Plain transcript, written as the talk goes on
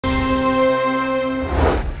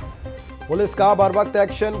Police का बर वक्त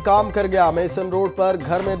एक्शन काम कर गया। मेसन रोड पर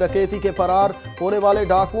घर में डकैती के फरार होने वाले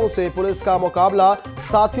डाकुओं से पुलिस का मुकाबला।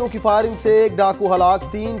 साथियों की फायरिंग से एक डाकू हलाक,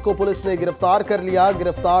 3 को पुलिस ने गिरफ्तार कर लिया।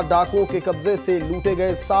 गिरफ्तार डाकुओं के कब्जे से लूटे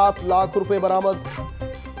गए 7 लाख रुपए बरामद।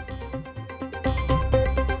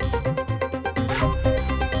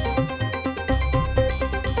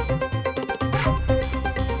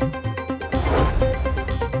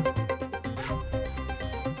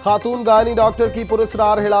 खातून गायनी डॉक्टर की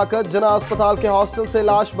पुरस्कार हिलाकत, जना अस्पताल के हॉस्टल से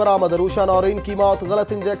लाश बरामद। अरूशा नौरीन की मौत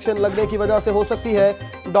गलत इंजेक्शन लगने की वजह से हो सकती है,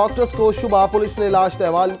 डॉक्टर्स को शुबा। पुलिस ने लाश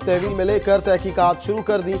तहवील में लेकर तहकीकात शुरू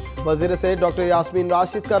कर दी। वजीर से डॉक्टर यास्मीन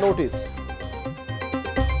राशिद का नोटिस।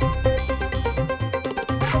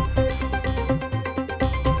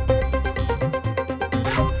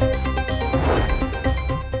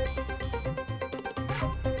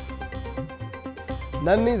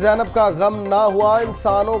 नन्ही जैनब का गम ना हुआ,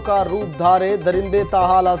 इंसानों का रूप धारे, दरिंदे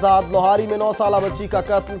ताहाल आजाद। लोहारी में 9 साला बच्ची का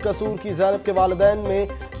कत्ल, कसूर की जैनब के वालिदैन में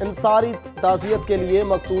इंसानी ताजियत के लिए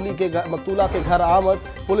मकतूला के घर आमद।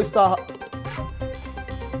 पुलिस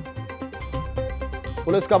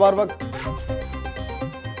का बर वक्त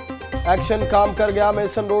एक्शन काम कर गया।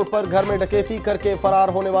 मेसन रोड पर घर में डकैती करके फरार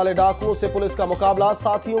होने वाले डाकुओं से पुलिस का मुकाबला।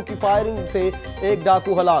 साथियों की फायरिंग से एक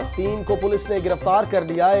डाकू हलाक, 3 को पुलिस ने गिरफ्तार कर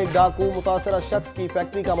लिया। एक डाकू मुतासरा शख्स की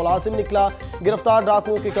फैक्ट्री का मुलाजिम निकला। गिरफ्तार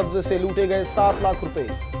डाकुओं के कब्जे से लूटे गए 7 लाख रुपए।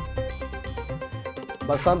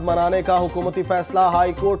 बसंत मनाने का हुकूमती फैसला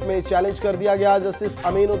हाई कोर्ट में चैलेंज कर दिया गया। जस्टिस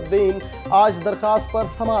अमीनुद्दीन आज दरखास्त पर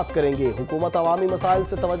समाअत करेंगे। हुकूमत अवामी मसाइल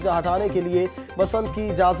से तवज्जो हटाने के लिए बसंत की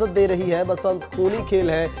इजाजत दे रही है। बसंत खूनी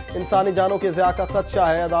खेल है, इंसानी जानों के ज़िया का खदशा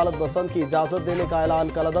है। अदालत बसंत की इजाजत देने का ऐलान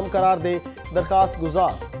कलअदम करार दे, दरखास्त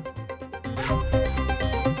गुजार।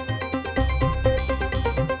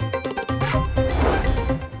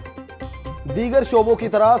 दीगर शोबों की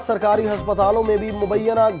तरह सरकारी अस्पतालों में भी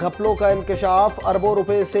मुबैना घपलों का इंकशाफ। अरबों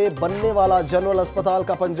रुपए से बनने वाला जनरल अस्पताल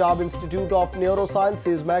का Punjab institute of neuro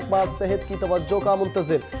sciences महकमा सेहत की तवज्जो का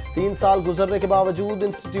मुंतजिर। 3 साल गुजरने के बावजूद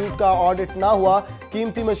इंस्टीट्यूट का ऑडिट ना हुआ।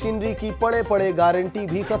 कीमती मशीनरी की पड़े पड़े गारंटी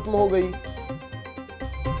भी खत्म हो गई।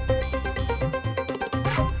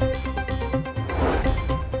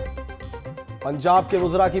 पंजाब के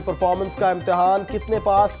वुज़रा की परफॉर्मेंस का इम्तिहान, कितने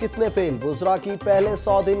पास कितने फेल। वुज़रा की पहले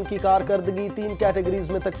 100 दिन की कारकर्दगी 3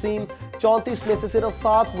 कैटेगरीज में तकसीम। 34 में से सिर्फ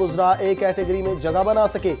 7 वुज़रा ए कैटेगरी में जगह बना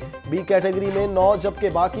सके। बी कैटेगरी में 9, जबकि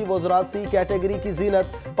बाकी वुज़रा सी कैटेगरी की जीनत।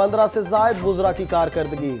 15 से जायद वुज़रा की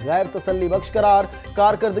कारकर्दगी गैर तसल्ली बख्श करार।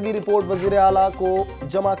 कारकर्दगी रिपोर्ट वज़ीर आला को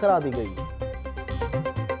जमा करा दी गई।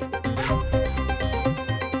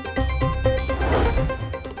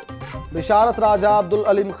 बिशारत राजा अब्दुल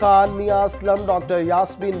अलीम खान, मियां असलम, डॉक्टर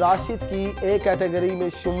यास्मीन राशिद की ए कैटेगरी में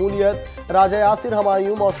शमूलियत। राजा यासिर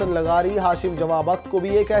हमायूं, मोहसिन लगारी, हाशिम जमा बख्त को भी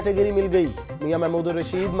ए कैटेगरी मिल गई। मियां महमूद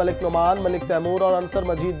रशीद, मलिक नुमान, मलिक तैमूर और अंसर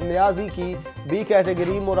मजीद नियाजी की बी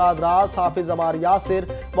कैटेगरी। मुराद रास, हाफिज अमार यासिर,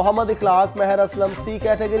 मोहम्मद इखलाक, महर असलम सी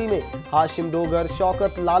कैटेगरी में। हाशिम डोगर,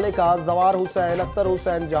 शौकत लालेका, जवार हुसैन, अख्तर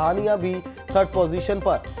हुसैन जहानिया भी 3rd पोजीशन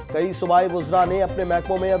पर। कई सूबाई वुज़रा ने अपने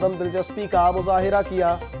महकमों में अदम दिलचस्पी का मुजाहिरा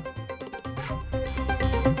किया।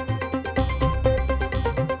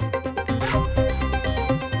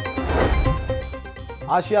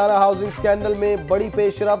 आशियाना हाउसिंग स्कैंडल में बड़ी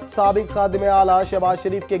पेशरफ्त। साबिक खादिम आला शहबाज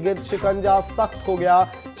शरीफ के गिर्द शिकंजा सख्त हो गया।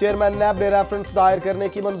 चेयरमैन नैब ने रेफरेंस दायर करने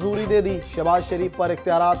की मंजूरी दे दी। शहबाज शरीफ पर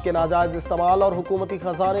इख्तियारात के नाजायज इस्तेमाल और हुकूमती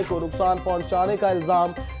खजाने को नुकसान पहुंचाने का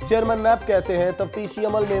इल्जाम। चेयरमैन नैब कहते हैं तफ्तीशी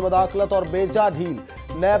अमल में मदाखलत और बेजा ढील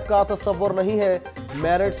नैब का तस्वुर नहीं है।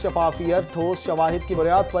 मेरिट, शफाफियत, ठोस शवाहिद की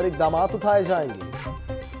बुनियाद पर इकदाम उठाए जाएंगे।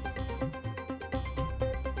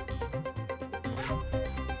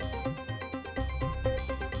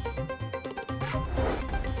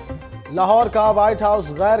 लाहौर का व्हाइट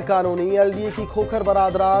हाउस गैर कानूनी। LDA की खोखर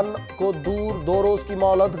बरादरान को दूर, 2 रोज की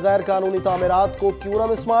मोहलत। गैर कानूनी तामीरात को क्यों न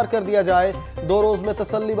मिसमार कर दिया जाए। 2 रोज में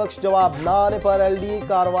तसल्ली बख्श जवाब न आने पर LDA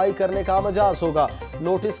कार्रवाई करने का मजाज होगा।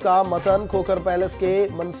 नोटिस का मतन, खोखर पैलेस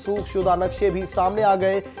के मनसूख शुदा नक्शे भी सामने आ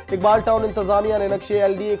गए। इकबाल टाउन इंतजामिया ने नक्शे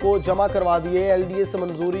LDA को जमा करवा दिए। LDA से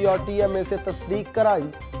मंजूरी और TMA से तस्दीक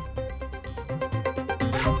कराई।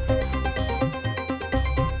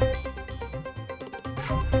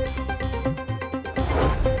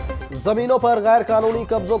 जमीनों पर गैर कानूनी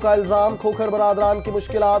कब्जों का इल्जाम, खोखर बरादरान की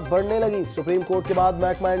मुश्किलात बढ़ने लगी। सुप्रीम कोर्ट के बाद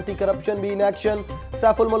महकमा एंटी करप्शन भी इन एक्शन।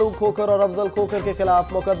 सैफुल मलूक खोखर और अफजल खोखर के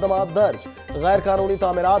खिलाफ मुकदमा दर्ज। गैर कानूनी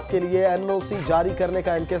तामीरात के लिए NOC जारी करने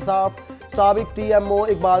का इंकशाफ। साबिक TMO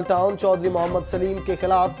इकबाल टाउन चौधरी मोहम्मद सलीम के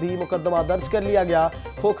खिलाफ भी मुकदमा दर्ज कर लिया गया।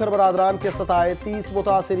 खोखर बरादरान के सताए 30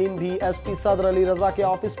 मुतासिरीन भी SP सदर अली रजा के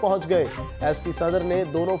ऑफिस पहुंच गए। SP सदर ने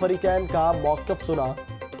दोनों फरीकैन का मौक़िफ़ सुना।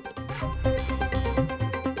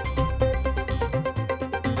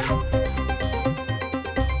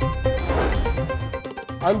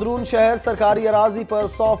 अंदरून शहर सरकारी अराजी पर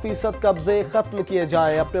 100% कब्जे खत्म किए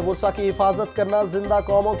जाएं। अपने वुरसा की हिफाजत करना जिंदा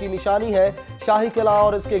कौमों की निशानी है। शाही किला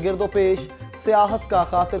और इसके गिरदोपेश सियाहत का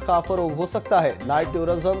खातिर खा फरोग हो सकता है। नाइट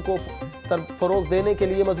टूरिज्म को फरोग देने के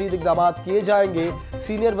लिए मजीद इकदाम किए जाएंगे।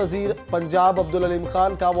 सीनियर वजीर पंजाब अब्दुल अलीम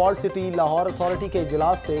खान का वॉल्ड सिटी लाहौर अथॉरिटी के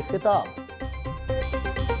इजलास से खिताब।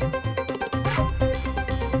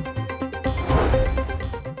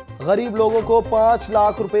 गरीब लोगों को 5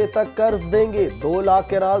 लाख रुपए तक कर्ज देंगे। 2 लाख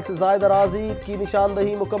कैनाल से ज्यादा अराजी की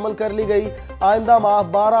निशानदही मुकम्मल कर ली गई। आइंदा माह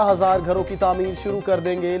 12,000 घरों की तामीर शुरू कर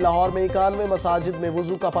देंगे। लाहौर में 91 मसाजिद में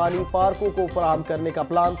वजू का पानी पार्कों को फराहम करने का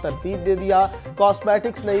प्लान तरतीब दे दिया।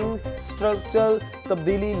 कॉस्मेटिक्स नई स्ट्रक्चरल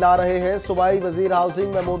तब्दीली ला रहे हैं। सूबाई वजीर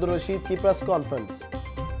हाउसिंग महमूद रशीद की प्रेस कॉन्फ्रेंस।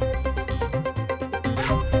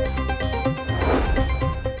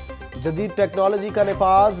 जदीद टेक्नोलॉजी का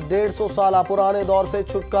निफाज 150 साल पुराने दौर से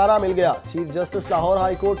छुटकारा मिल गया। Chief justice Lahore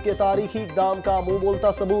high court के तारीखी इक़दाम का मुंह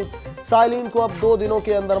बोलता सबूत। साइलिन को अब 2 दिनों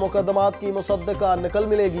के अंदर मुकदमात की मुसद्दका नकल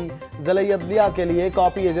मिलेगी। ज़िले अदलिया के लिए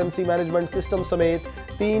कॉपी एजेंसी मैनेजमेंट सिस्टम समेत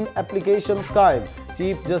 3 एप्लीकेशंस कायम।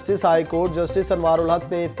 Chief justice high court justice Anwarul हक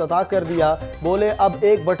ने इफ्तिताह कर दिया। बोले अब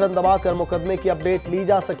एक बटन दबाकर मुकदमे की अपडेट ली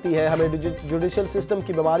जा सकती है। हमें जुडिशल सिस्टम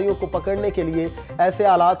की बीमारियों को पकड़ने के लिए ऐसे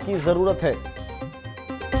आलात की जरूरत है।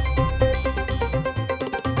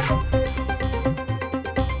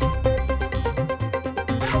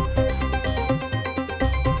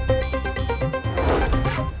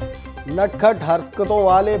 नटखट हरकतों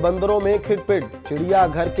वाले बंदरों में खिटपिट। चिड़िया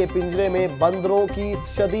घर के पिंजरे में बंदरों की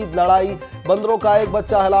शदीद लड़ाई। बंदरों का एक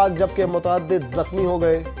बच्चा हलाक जबकि मुतअद्दिद जख्मी हो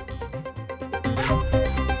गए।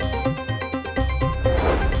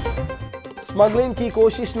 स्मगलिंग की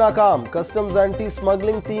कोशिश नाकाम। कस्टम्स एंटी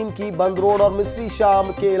स्मगलिंग टीम की बंद रोड और मिस्री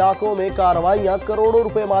शाम के इलाकों में कार्रवाइयां। करोड़ों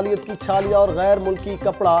रुपए मालियत की छालिया और गैर मुल्की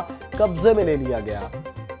कपड़ा कब्जे में ले लिया गया।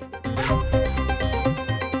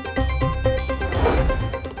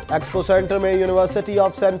 एक्सपो सेंटर में यूनिवर्सिटी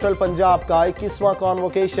ऑफ सेंट्रल पंजाब का 21वां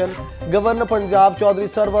convocation. Governor Punjab Chaudhary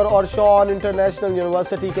server और शॉन इंटरनेशनल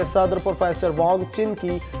यूनिवर्सिटी के सदर प्रोफेसर वांग चिन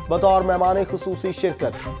की बतौर मेहमान खुसूसी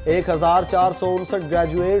शिरकत। 1459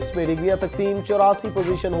 ग्रेजुएट्स में डिग्रियां तकसीम। 84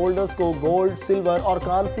 पोजीशन होल्डर्स को गोल्ड, सिल्वर और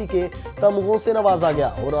कांसी के तमगों से नवाजा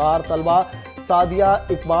गया। और तलबा सादिया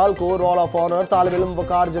इकबाल को रोल ऑफ ऑनर, तालिब इल्म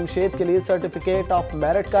वकार जमशेद के लिए सर्टिफिकेट ऑफ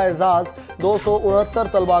मेरिट का एजाज। 269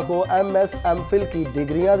 तलबा को MS MPhil की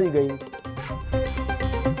डिग्रियां दी गईं।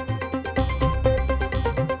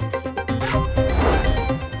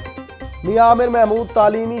 मियां आमिर महमूद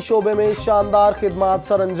तालीमी शोबे में शानदार खिदमात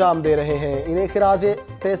सर अंजाम दे रहे हैं। इन्हें खिराजे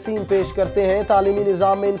तहसीन पेश करते हैं। तालीमी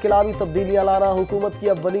निज़ाम में इनकलाबी तब्दीलियां लाना हुकूमत की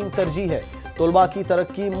अव्वलीन तरजीह है। तलबा की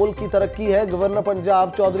तरक्की मुल्क की तरक्की है। गवर्नर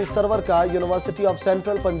पंजाब चौधरी सरवर का यूनिवर्सिटी ऑफ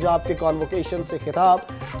सेंट्रल पंजाब के कॉन्वोकेशन से खिताब।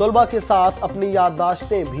 तलबा के साथ अपनी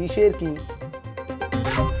याददाश्तें भी शेयर की।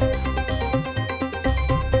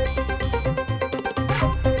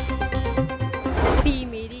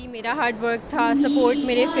 मेरा हार्ड वर्क था, सपोर्ट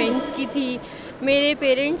मेरे फ्रेंड्स की थी, मेरे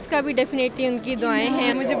पेरेंट्स का भी डेफिनेटली उनकी दुआएं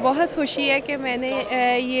हैं। मुझे बहुत खुशी है कि मैंने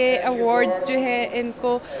ये अवार्ड्स जो है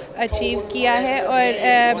इनको अचीव किया है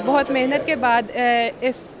और बहुत मेहनत के बाद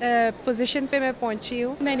इस पोजीशन पे मैं पहुंची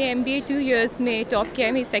हूँ। मैंने MBA 2 इयर्स में टॉप किया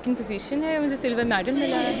है। मेरी 2nd पोजीशन है। मुझे सिल्वर मेडल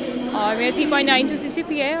मिला है और मेरा 3.92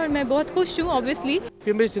 CGPA है और मैं बहुत खुश हूँ। ऑब्वियसली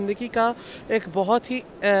फिर मेरी ज़िंदगी का एक बहुत ही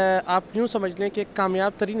आप यूँ समझ लें कि एक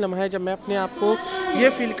कामयाब तरीन लम्हा है जब मैं अपने आप को ये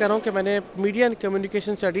फील कर रहा हूँ कि मैंने media and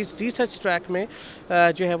communication studies research track में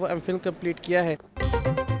जो है वो MPhil कंप्लीट किया है।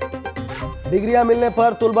 डिग्रियां मिलने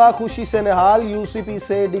पर तुलबा खुशी से निहाल। UCP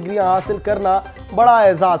से डिग्रियां हासिल करना बड़ा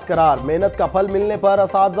एजाज करार। मेहनत का फल मिलने पर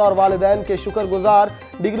असातिज़ा और वालिदैन के शुक्रगुजार।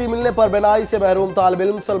 डिग्री मिलने पर बिनाई से महरूम तालिब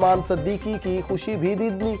इल्म सलमान सिद्दीकी की खुशी भी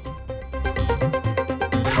दीदनी।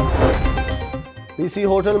 DC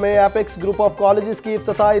होटल में एपिक्स ग्रुप ऑफ कॉलेजेस की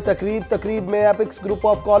इफ्तिताही तकरीब में एपिक्स ग्रुप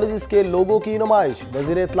ऑफ कॉलेजेस के लोगों की नुमाइश।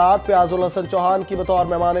 वज़ीर इत्तलात फयाजुल हसन चौहान की बतौर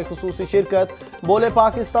मेहमान खुसूसी शिरकत। बोले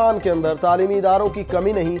पाकिस्तान के अंदर तालीमी इदारों की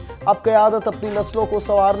कमी नहीं, अब क़यादत अपनी नस्लों को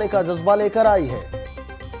संवारने का जज्बा लेकर आई है।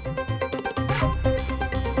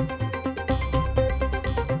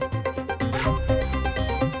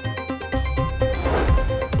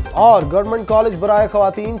 और गवर्नमेंट कॉलेज बराए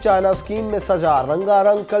खवातीन चाइना स्कीम में सजा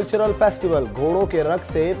रंगारंग कल्चरल फेस्टिवल। घोड़ों के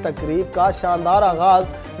रक़्स से तकरीब का शानदार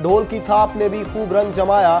आगाज। ढोल की थाप ने भी खूब रंग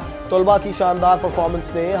जमाया। तलबा की शानदार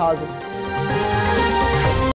परफॉर्मेंस ने हाजिर